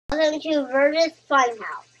Welcome to Burgess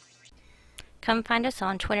Funhouse. Come find us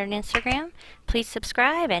on Twitter and Instagram. Please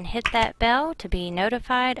subscribe and hit that bell to be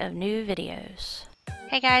notified of new videos.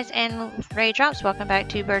 Hey guys and Raindrops, welcome back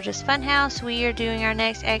to Burgess Funhouse. We are doing our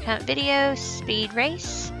next egg hunt video, Speed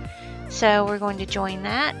Race. So we're going to join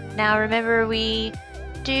that. Now remember, we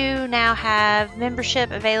do now have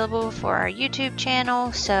membership available for our YouTube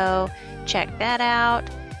channel, so check that out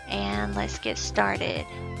and let's get started.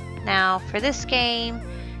 Now for this game,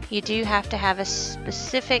 you do have to have a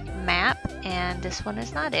specific map, and this one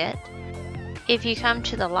is not it. If you come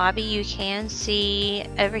to the lobby, you can see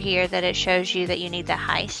over here that it shows you that you need the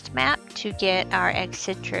heist map to get our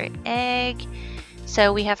Eggcentric egg.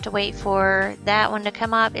 So we have to wait for that one to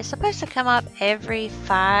come up. It's supposed to come up every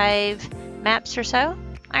 5 maps or so.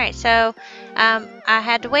 Alright, so I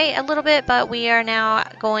had to wait a little bit, but we are now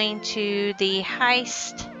going to the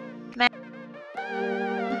heist map.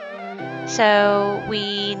 So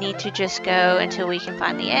we need to just go until we can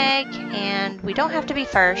find the egg, and we don't have to be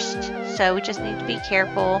first, so we just need to be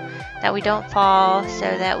careful that we don't fall so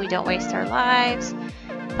that we don't waste our lives.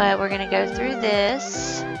 But we're going to go through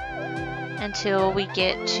this until we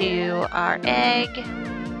get to our egg.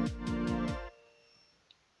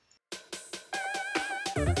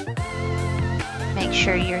 Make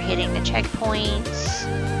sure you're hitting the checkpoints.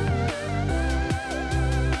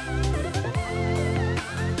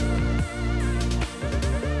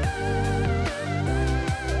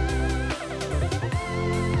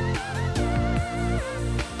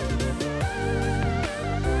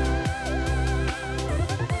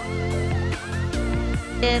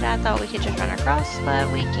 I thought we could just run across,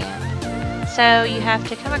 but we can't. So you have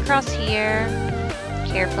to come across here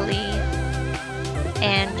carefully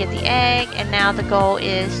and get the egg, and now the goal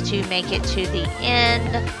is to make it to the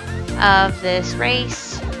end of this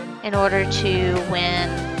race in order to win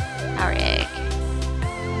our egg.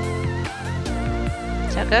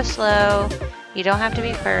 So go slow. You don't have to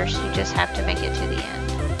be first, you just have to make it to the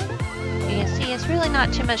end. You can see it's really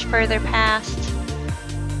not too much further past.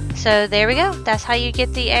 So there we go. That's how you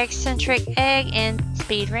get the Eggcentric egg in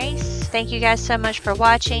Speed Race. Thank you guys so much for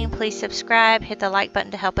watching. Please subscribe, hit the like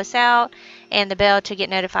button to help us out, and the bell to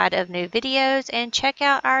get notified of new videos, and check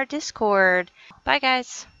out our Discord. Bye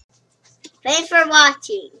guys. Thanks for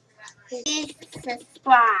watching. Please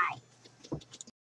subscribe.